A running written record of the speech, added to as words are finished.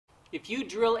If you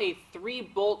drill a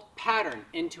 3-bolt pattern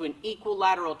into an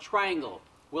equilateral triangle,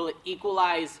 will it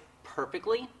equalize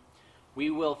perfectly? We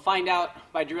will find out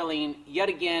by drilling yet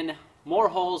again more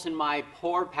holes in my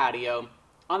poor patio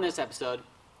on this episode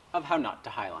of How Not to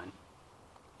Highline.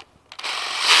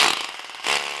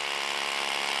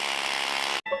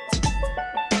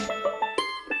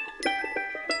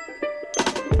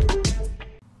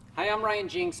 Hi, I'm Ryan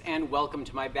Jinks and welcome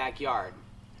to my backyard.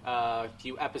 A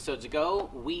few episodes ago,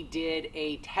 we did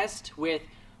a test with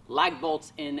lag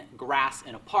bolts in grass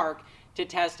in a park to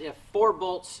test if 4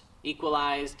 bolts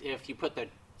equalized, if you put the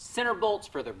center bolts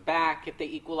further back, if they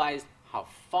equalized, how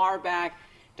far back,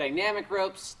 dynamic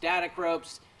ropes, static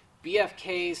ropes,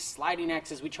 BFKs, sliding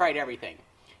Xs. We tried everything.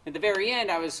 At the very end,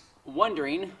 I was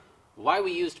wondering why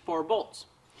we used 4 bolts.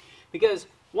 Because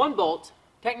 1 bolt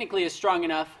technically is strong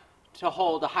enough to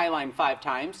hold a highline 5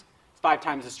 times. 5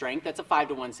 times the strength. That's a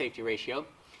 5-to-1 safety ratio.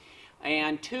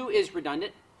 And 2 is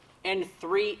redundant, and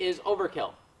 3 is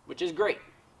overkill, which is great.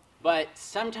 But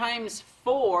sometimes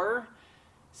 4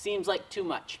 seems like too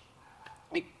much.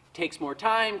 It takes more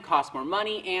time, costs more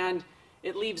money, and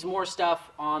it leaves more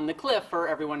stuff on the cliff for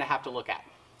everyone to have to look at.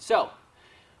 So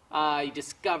I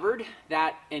discovered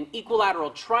that an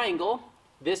equilateral triangle,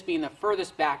 this being the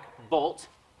furthest back bolt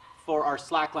for our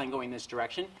slack line going this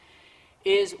direction,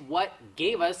 is what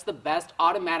gave us the best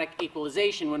automatic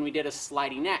equalization when we did a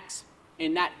sliding X.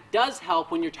 And that does help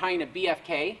when you're tying a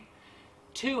BFK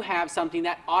to have something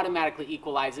that automatically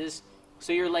equalizes,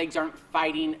 so your legs aren't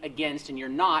fighting against, and your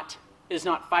knot is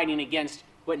not fighting against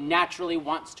what naturally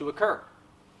wants to occur.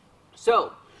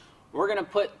 So we're going to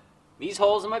put these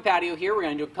holes in my patio here. We're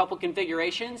going to do a couple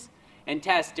configurations and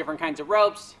test different kinds of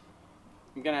ropes.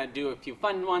 I'm going to do a few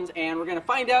fun ones, and we're going to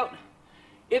find out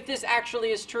if this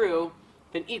actually is true.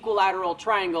 An equilateral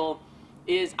triangle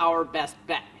is our best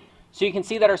bet. So you can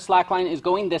see that our slack line is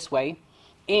going this way,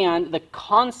 and the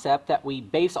concept that we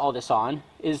base all this on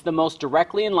is the most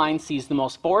directly in line sees the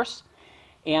most force,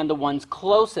 and the ones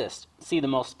closest see the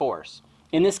most force.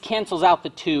 And this cancels out the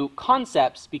 2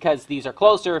 concepts because these are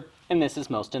closer and this is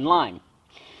most in line.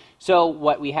 So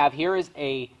what we have here is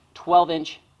a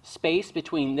 12-inch space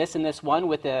between this and this one,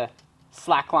 with the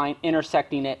slack line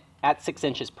intersecting it at 6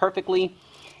 inches perfectly.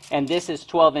 And this is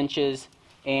 12 inches,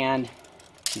 and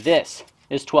this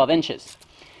is 12 inches.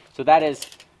 So that is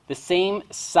the same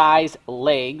size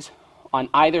legs on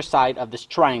either side of this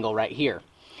triangle right here.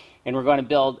 And we're going to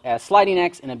build a sliding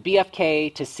X and a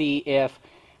BFK to see if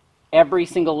every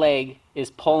single leg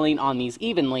is pulling on these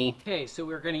evenly. Okay, so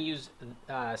we're going to use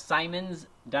Simon's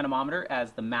dynamometer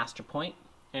as the master point.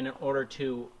 And in order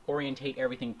to orientate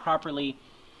everything properly,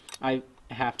 I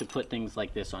have to put things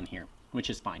like this on here, which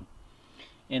is fine.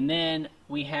 And then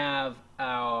we have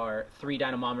our 3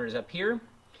 dynamometers up here.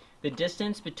 The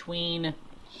distance between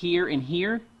here and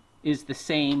here is the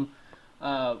same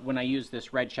when I use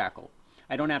this red shackle.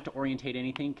 I don't have to orientate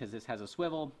anything because this has a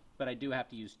swivel, but I do have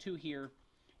to use 2 here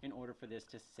in order for this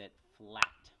to sit flat.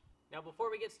 Now before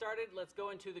we get started, let's go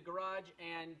into the garage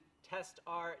and test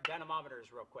our dynamometers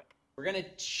real quick. We're going to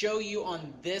show you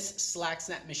on this slack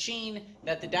snap machine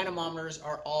that the dynamometers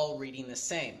are all reading the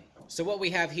same. So what we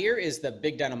have here is the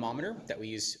big dynamometer that we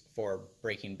use for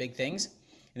breaking big things.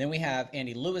 And then we have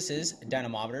Andy Lewis's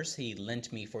dynamometers. He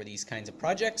lent me for these kinds of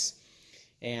projects.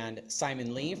 And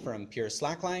Simon Lee from Pure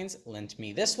Slacklines lent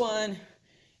me this one,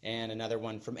 and another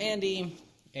one from Andy,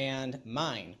 and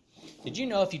mine. Did you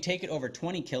know if you take it over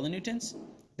 20 kilonewtons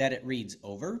that it reads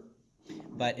over,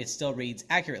 but it still reads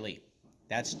accurately?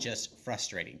 That's just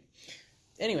frustrating.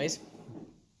 Anyways,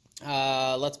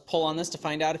 let's pull on this to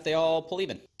find out if they all pull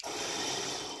even.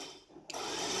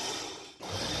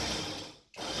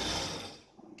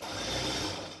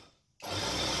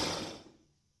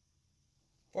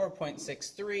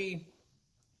 .63,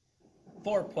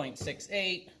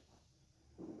 4.68,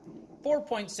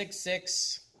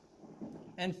 4.66,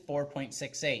 and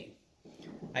 4.68.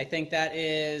 I think that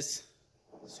is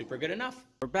super good enough.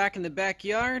 We're back in the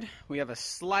backyard. We have a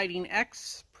sliding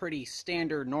X, pretty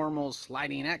standard normal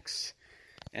sliding X,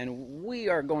 and we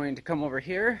are going to come over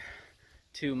here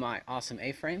to my awesome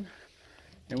A-frame,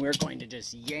 and we're going to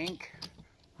just yank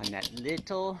on that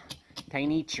little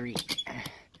tiny tree.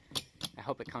 I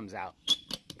hope it comes out,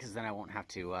 because then I won't have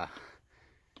to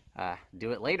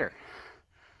do it later.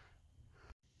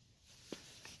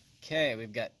 Okay,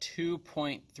 we've got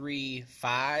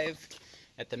 2.35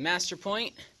 at the master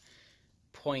point,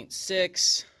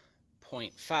 0.6,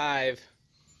 0.5.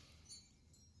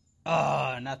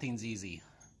 Oh, nothing's easy.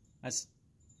 That's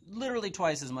literally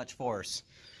twice as much force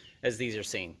as these are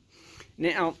seeing.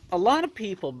 Now, a lot of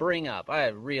people bring up, I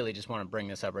really just want to bring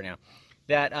this up right now,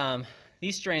 that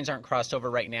These strands aren't crossed over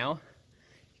right now.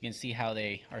 You can see how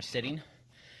they are sitting.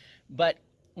 But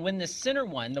when the center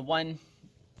one, the one,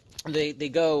 they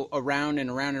go around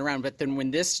and around and around, but then when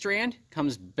this strand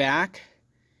comes back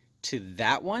to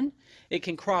that one, it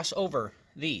can cross over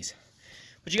these.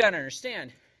 But you gotta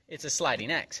understand, it's a sliding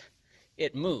X.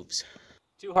 It moves.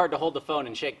 Too hard to hold the phone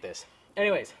and shake this.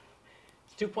 Anyways,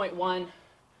 it's 2.1,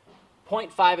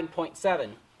 0.5, and 0.7.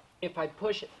 If I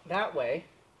push it that way,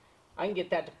 I can get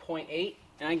that to 0.8,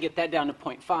 and I can get that down to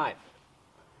 0.5.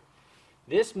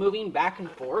 This moving back and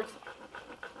forth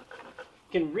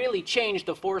can really change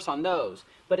the force on those,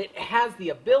 but it has the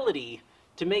ability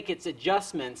to make its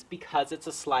adjustments because it's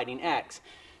a sliding X.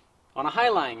 On a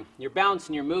highline, you're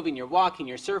bouncing, you're moving, you're walking,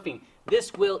 you're surfing.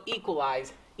 This will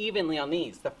equalize evenly on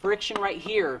these. The friction right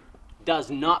here does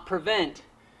not prevent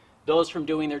those from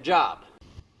doing their job.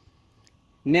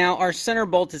 Now our center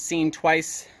bolt is seeing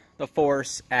twice the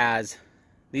force as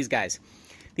these guys.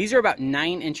 These are about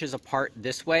 9 inches apart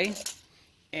this way,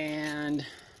 and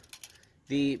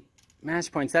the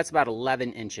master points, that's about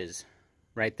 11 inches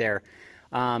right there.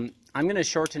 I'm going to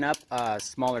shorten up a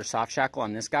smaller soft shackle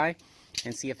on this guy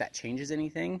and see if that changes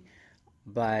anything.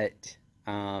 But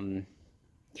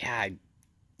yeah,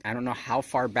 I don't know how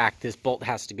far back this bolt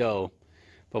has to go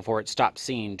before it stops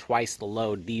seeing twice the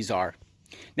load these are.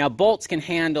 Now bolts can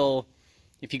handle,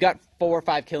 if you got 4 or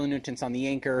 5 kilonewtons on the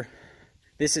anchor,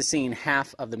 this is seeing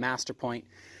half of the master point.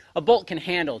 A bolt can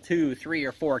handle 2, 3,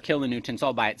 or 4 kilonewtons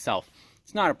all by itself.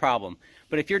 It's not a problem.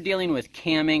 But if you're dealing with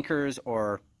cam anchors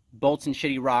or bolts and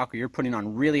shitty rock, or you're putting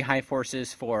on really high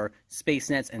forces for space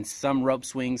nets and some rope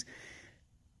swings,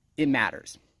 it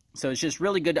matters. So it's just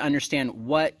really good to understand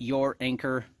what your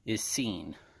anchor is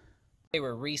seeing. They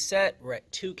were reset. We're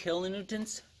at 2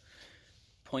 kilonewtons,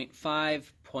 0.5,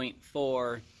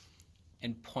 0.4,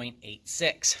 and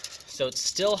 0.86. So it's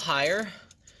still higher.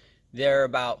 They're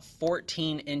about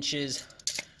 14 inches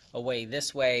away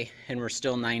this way, and we're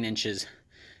still 9 inches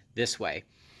this way.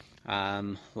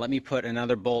 Let me put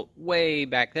another bolt way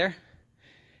back there,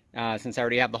 since I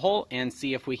already have the hole, and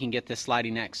see if we can get this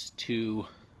sliding X to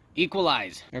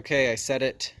equalize. Okay, I set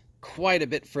it quite a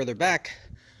bit further back.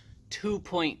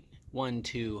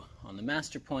 2.12 on the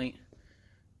master point.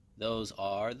 Those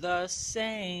are the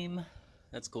same.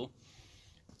 That's cool.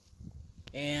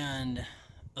 And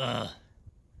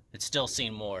it's still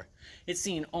seeing more. It's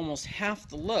seeing almost half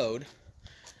the load.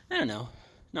 I don't know,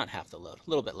 not half the load, a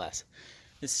little bit less.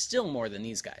 It's still more than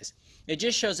these guys. It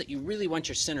just shows that you really want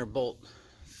your center bolt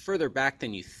further back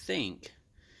than you think.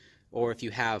 Or if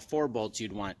you have 4 bolts,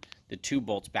 you'd want the 2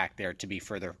 bolts back there to be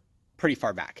further, pretty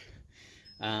far back.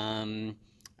 I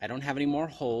don't have any more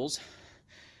holes.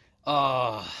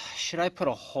 Should I put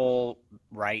a hole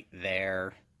right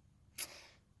there?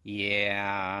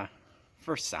 Yeah,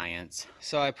 for science.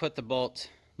 So I put the bolt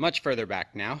much further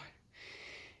back now,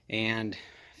 and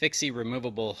fixie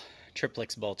removable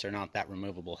triplex bolts are not that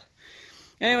removable.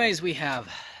 Anyways, we have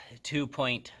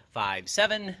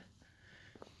 2.57.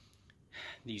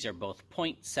 These are both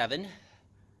 0.7,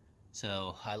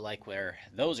 so I like where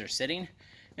those are sitting.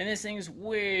 And this thing's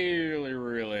really,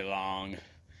 really long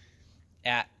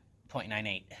at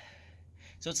 0.98.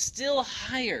 So it's still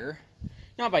higher,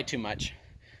 not by too much,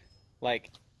 like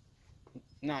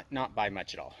not by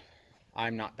much at all.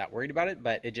 I'm not that worried about it,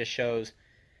 but it just shows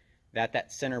that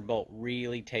that center bolt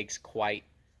really takes quite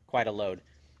a load.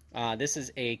 This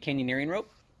is a canyoneering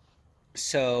rope,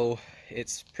 so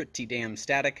it's pretty damn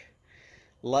static.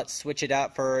 Let's switch it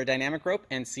out for a dynamic rope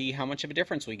and see how much of a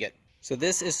difference we get. So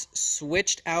this is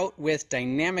switched out with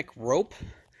dynamic rope,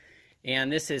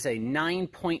 and this is a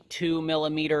 9.2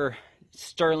 millimeter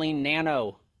sterling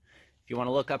nano. If you want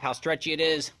to look up how stretchy it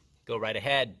is, go right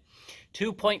ahead.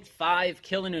 2.5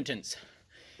 kilonewtons,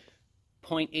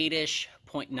 0.8-ish,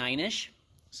 0.9-ish,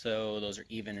 so those are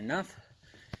even enough.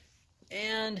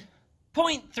 And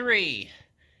 0.3.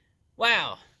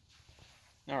 Wow.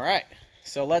 All right,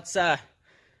 so let's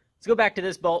go back to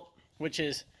this bolt, which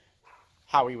is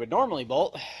how we would normally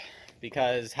bolt,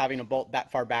 because having a bolt that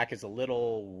far back is a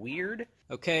little weird.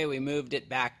 Okay, we moved it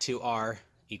back to our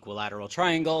equilateral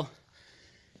triangle,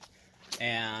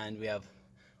 and we have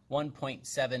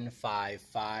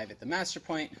 1.755 at the master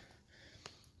point,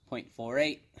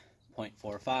 0.48,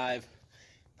 0.45,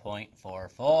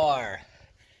 0.44.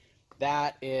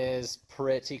 That is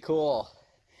pretty cool.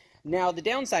 Now, the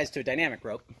downsides to a dynamic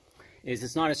rope is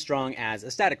it's not as strong as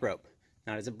a static rope,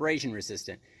 not as abrasion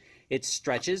resistant. It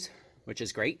stretches, which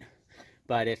is great,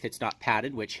 but if it's not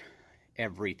padded, which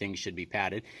everything should be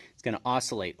padded, it's going to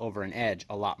oscillate over an edge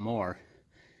a lot more,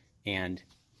 and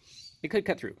it could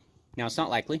cut through. Now, it's not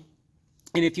likely.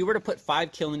 And if you were to put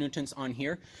 5 kilonewtons on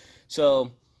here,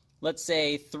 So let's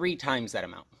say 3 times that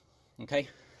amount, okay?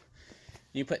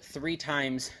 You put 3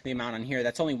 times the amount on here.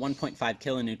 That's only 1.5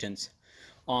 kilonewtons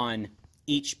on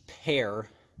each pair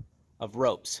of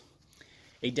ropes.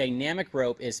 A dynamic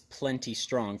rope is plenty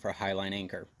strong for a highline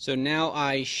anchor. So now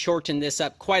I shorten this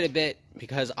up quite a bit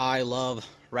because I love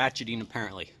ratcheting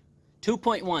apparently.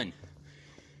 2.1,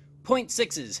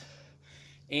 0.6s,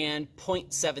 and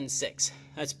 0.76.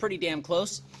 That's pretty damn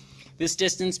close. This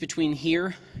distance between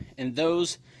here and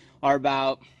those are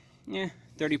about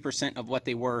 30% of what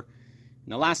they were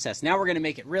in the last test. Now we're going to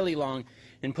make it really long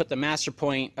and put the master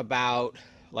point about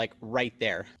like right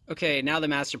there. Okay, now the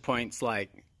master point's like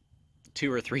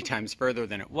 2 or 3 times further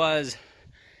than it was.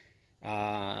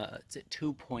 It's at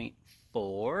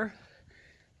 2.4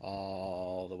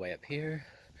 all the way up here.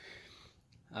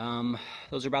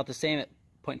 Those are about the same at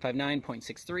 0.59,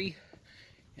 0.63,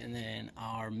 and then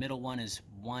our middle one is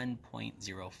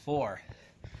 1.04.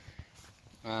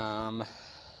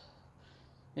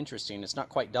 Interesting. It's not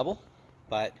quite double,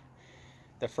 but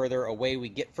the further away we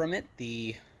get from it,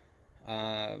 the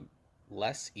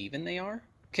less even they are.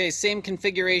 Okay, same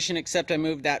configuration, except I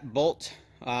moved that bolt.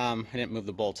 I didn't move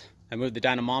the bolt. I moved the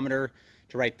dynamometer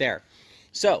to right there.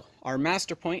 So our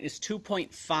master point is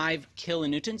 2.5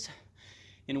 kilonewtons,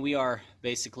 and we are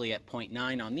basically at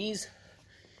 0.9 on these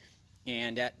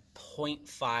and at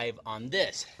 0.5 on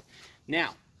this.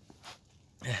 Now,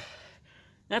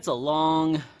 that's a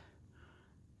long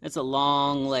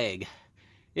leg.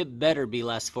 It better be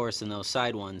less force than those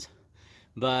side ones.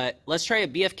 But let's try a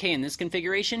BFK in this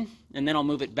configuration, and then I'll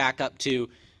move it back up to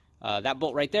that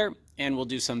bolt right there, and we'll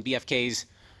do some BFKs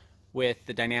with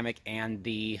the dynamic and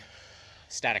the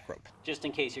static rope. Just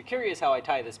in case you're curious how I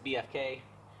tie this BFK,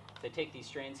 I take these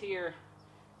strands here.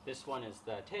 This one is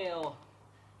the tail.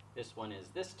 This one is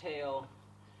this tail.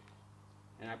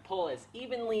 And I pull as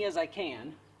evenly as I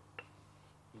can.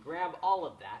 Grab all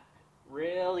of that,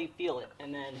 really feel it,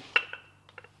 and then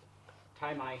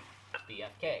tie my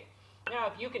BFK. Now,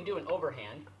 if you can do an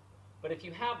overhand, but if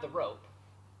you have the rope,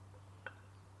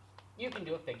 you can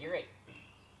do a figure 8,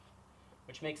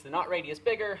 which makes the knot radius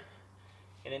bigger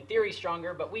and in theory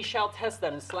stronger, but we shall test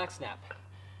that in slack snap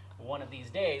one of these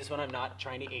days when I'm not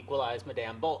trying to equalize my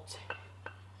damn bolts.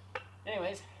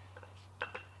 Anyways,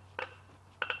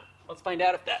 let's find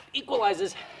out if that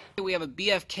equalizes. We have a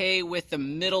BFK with the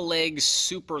middle leg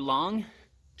super long,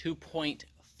 2.4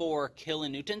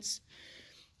 kilonewtons.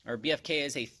 Our BFK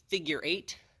is a figure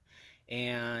 8,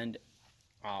 and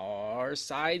our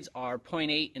sides are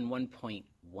 0.8 and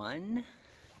 1.1.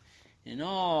 And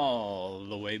all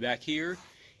the way back here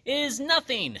is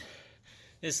nothing.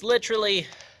 This literally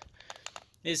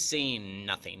is seeing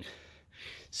nothing.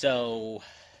 So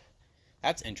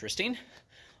that's interesting.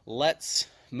 Let's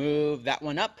move that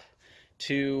one up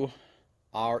to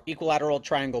our equilateral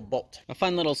triangle bolt. A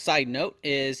fun little side note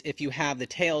is if you have the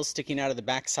tails sticking out of the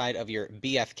backside of your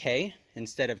BFK,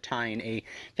 instead of tying a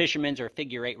fisherman's or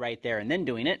figure 8 right there and then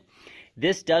doing it,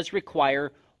 this does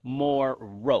require more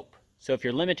rope. So if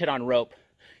you're limited on rope,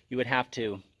 you would have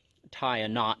to tie a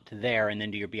knot there and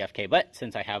then do your BFK. But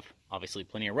since I have obviously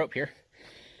plenty of rope here,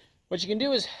 what you can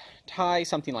do is tie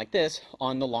something like this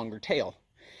on the longer tail.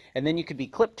 And then you could be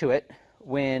clipped to it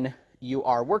when you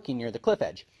are working near the cliff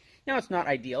edge. Now, it's not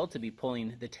ideal to be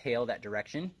pulling the tail that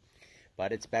direction,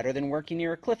 but it's better than working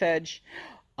near a cliff edge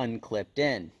unclipped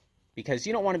in, because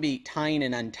you don't want to be tying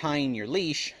and untying your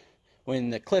leash when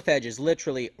the cliff edge is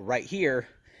literally right here.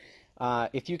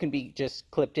 If you can be just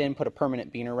clipped in, put a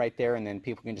permanent beaner right there, and then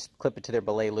people can just clip it to their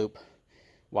belay loop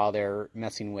while they're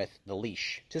messing with the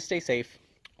leash to stay safe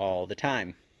all the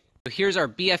time. So here's our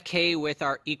BFK with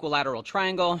our equilateral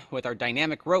triangle with our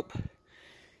dynamic rope.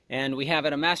 And we have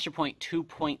at a master point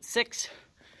 2.6.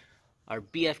 Our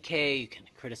BFK, you can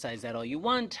criticize that all you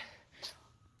want.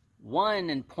 1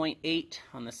 and 0.8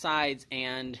 on the sides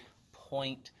and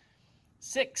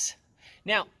 0.6.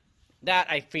 Now, that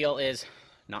I feel is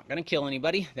not going to kill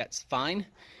anybody. That's fine.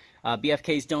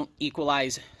 BFKs don't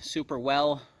equalize super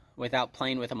well without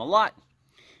playing with them a lot.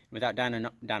 Without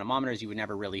dynamometers, you would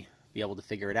never really be able to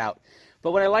figure it out.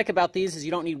 But what I like about these is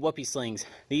you don't need whoopee slings.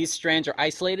 These strands are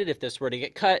isolated. If this were to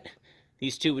get cut,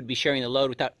 these two would be sharing the load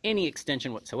without any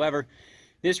extension whatsoever.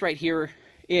 This right here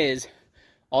is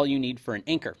all you need for an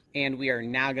anchor. And we are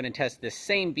now going to test this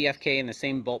same BFK in the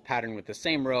same bolt pattern with the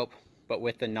same rope, but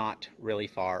with the knot really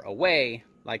far away,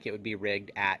 like it would be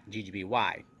rigged at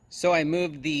GGBY. So I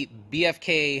moved the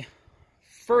BFK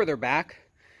further back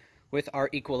with our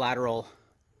equilateral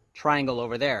triangle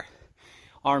over there.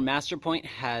 Our master point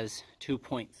has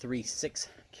 2.36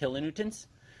 kilonewtons.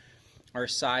 Our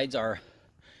sides are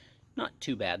not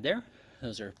too bad there.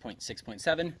 Those are 0.6,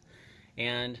 0.7.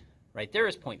 and right there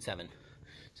is 0.7.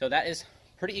 So that is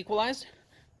pretty equalized,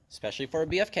 especially for a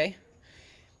BFK.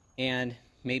 And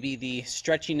maybe the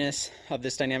stretchiness of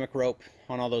this dynamic rope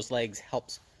on all those legs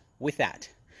helps with that.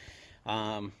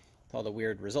 All the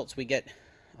weird results we get,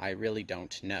 I really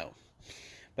don't know.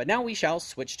 But now we shall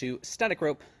switch to static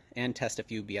rope and test a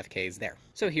few BFKs there.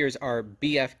 So here's our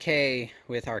BFK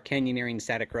with our canyoneering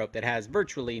static rope that has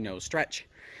virtually no stretch.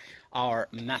 Our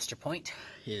master point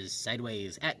is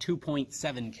sideways at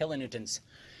 2.7 kilonewtons.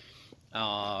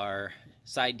 Our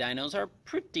side dynos are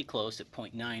pretty close at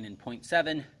 0.9 and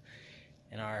 0.7.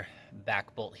 And our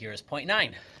back bolt here is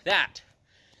 0.9. That,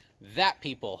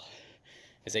 people,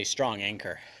 is a strong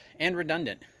anchor and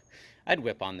redundant. I'd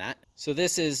whip on that. So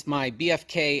this is my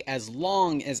BFK as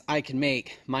long as I can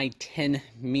make my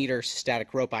 10-meter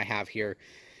static rope I have here.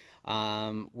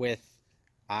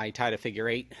 I tied a figure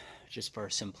 8 just for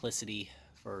simplicity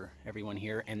for everyone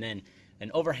here, and then an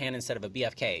overhand instead of a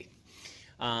BFK.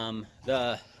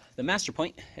 The master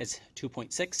point is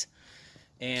 2.6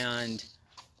 and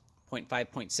 0.5,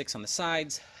 0.6 on the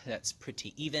sides. That's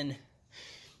pretty even.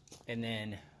 And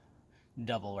then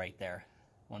double right there,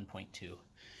 1.2.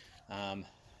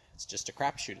 It's just a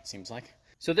crapshoot, it seems like.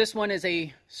 So this one is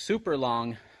a super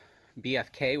long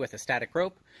BFK with a static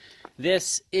rope.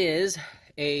 This is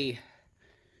a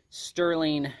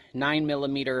Sterling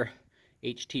 9mm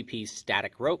HTP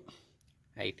static rope.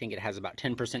 I think it has about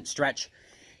 10% stretch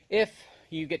if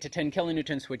you get to 10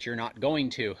 kilonewtons, which you're not going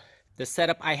to. The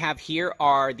setup I have here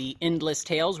are the endless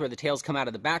tails, where the tails come out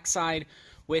of the backside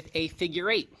with a figure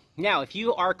 8. Now, if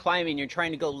you are climbing, you're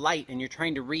trying to go light and you're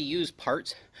trying to reuse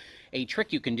parts, a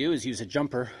trick you can do is use a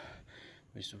jumper,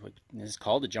 which is what is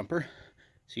called a jumper.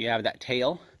 So you have that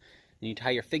tail, and you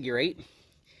tie your figure 8,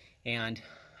 and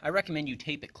I recommend you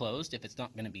tape it closed if it's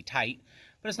not going to be tight,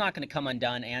 but it's not going to come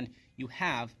undone, and you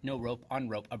have no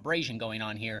rope-on-rope abrasion going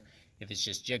on here if it's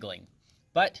just jiggling.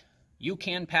 But you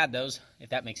can pad those if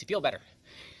that makes you feel better.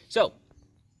 So,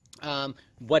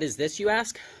 what is this, you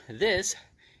ask? This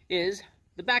is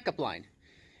the backup line.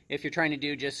 If you're trying to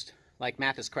do just like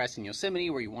Mathis Crest in Yosemite,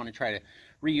 where you want to try to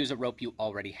reuse a rope you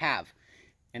already have.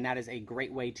 And that is a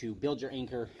great way to build your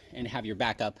anchor and have your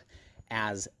backup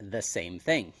as the same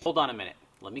thing. Hold on a minute.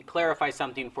 Let me clarify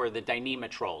something for the Dyneema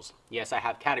trolls. Yes, I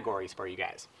have categories for you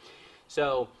guys.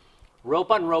 So,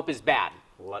 rope on rope is bad.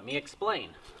 Let me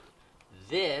explain.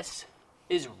 This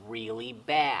is really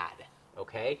bad,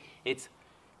 okay? It's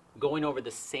going over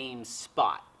the same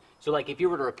spot. So like if you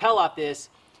were to rappel off this,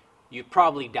 you'd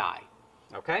probably die,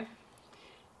 okay?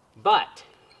 But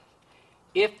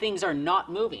if things are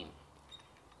not moving,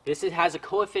 this has a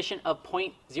coefficient of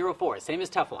 0.04, same as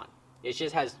Teflon. It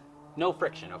just has no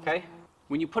friction, okay?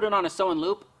 When you put it on a sew-in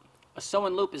loop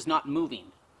is not moving.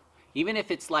 Even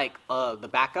if it's like the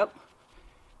backup,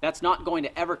 that's not going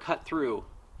to ever cut through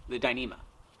the Dyneema.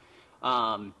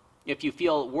 If you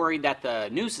feel worried that the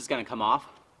noose is going to come off,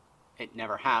 it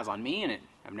never has on me, and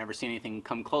I've never seen anything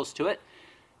come close to it.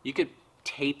 You could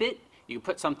tape it. You can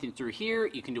put something through here.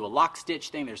 You can do a lock stitch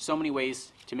thing. There's so many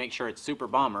ways to make sure it's super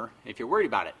bomber if you're worried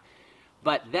about it.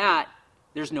 But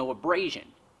there's no abrasion.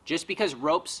 Just because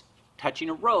rope's touching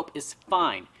a rope is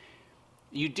fine.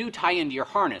 You do tie into your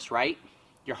harness, right?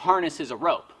 Your harness is a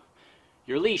rope.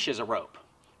 Your leash is a rope.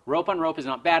 Rope on rope is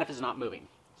not bad if it's not moving.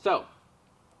 So,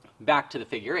 back to the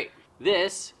figure 8.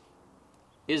 This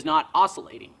is not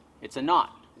oscillating. It's a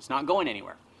knot. It's not going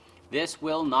anywhere. This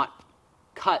will not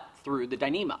cut through the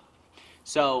Dyneema.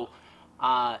 So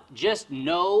just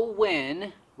know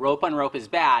when rope on rope is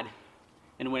bad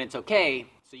and when it's okay,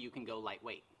 so you can go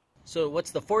lightweight. So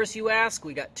what's the force, you ask?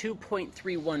 We got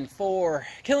 2.314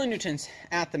 kilonewtons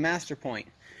at the master point.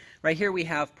 Right here we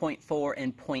have 0.4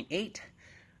 and 0.8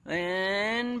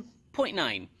 and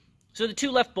 0.9. So the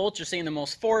two left bolts are seeing the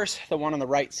most force, the one on the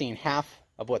right seeing half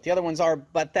of what the other ones are,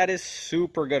 but that is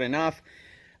super good enough.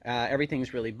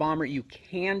 Everything's really bomber. You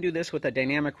can do this with a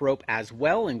dynamic rope as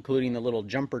well, including the little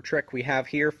jumper trick we have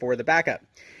here for the backup.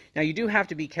 Now you do have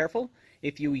to be careful.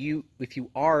 If you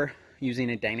are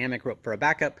using a dynamic rope for a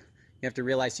backup, you have to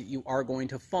realize that you are going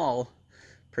to fall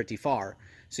pretty far.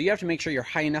 So you have to make sure you're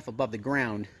high enough above the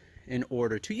ground in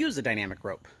order to use a dynamic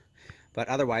rope. But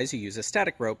otherwise you use a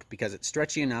static rope because it's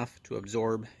stretchy enough to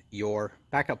absorb your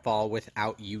backup fall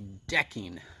without you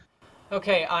decking.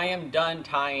 Okay, I am done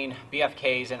tying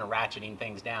BFKs and ratcheting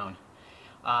things down.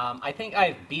 I think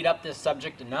I've beat up this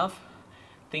subject enough.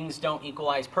 Things don't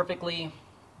equalize perfectly,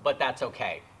 but that's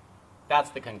okay. That's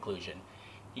the conclusion.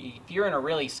 If you're in a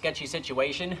really sketchy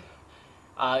situation,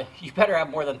 you better have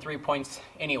more than 3 points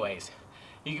anyways.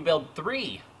 You can build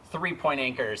 3 3-point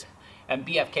anchors and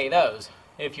BFK those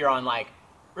if you're on like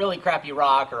really crappy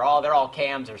rock, or they're all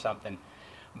cams or something.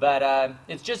 But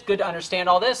it's just good to understand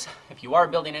all this. If you are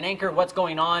building an anchor, what's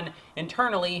going on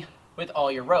internally with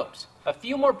all your ropes. A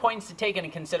few more points to take into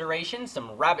consideration,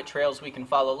 some rabbit trails we can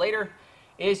follow later,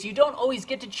 is you don't always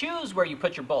get to choose where you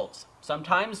put your bolts.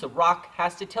 Sometimes the rock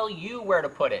has to tell you where to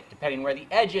put it, depending where the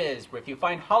edge is, if you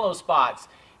find hollow spots,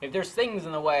 if there's things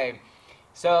in the way.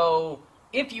 So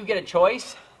if you get a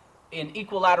choice, an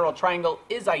equilateral triangle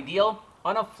is ideal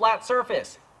on a flat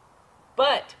surface.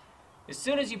 But as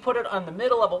soon as you put it on the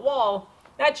middle of a wall,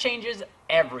 that changes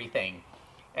everything.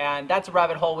 And that's a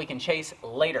rabbit hole we can chase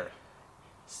later.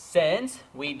 Since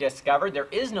we discovered there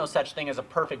is no such thing as a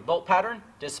perfect bolt pattern,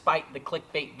 despite the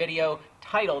clickbait video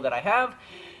title that I have,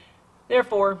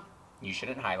 therefore, you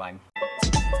shouldn't highline.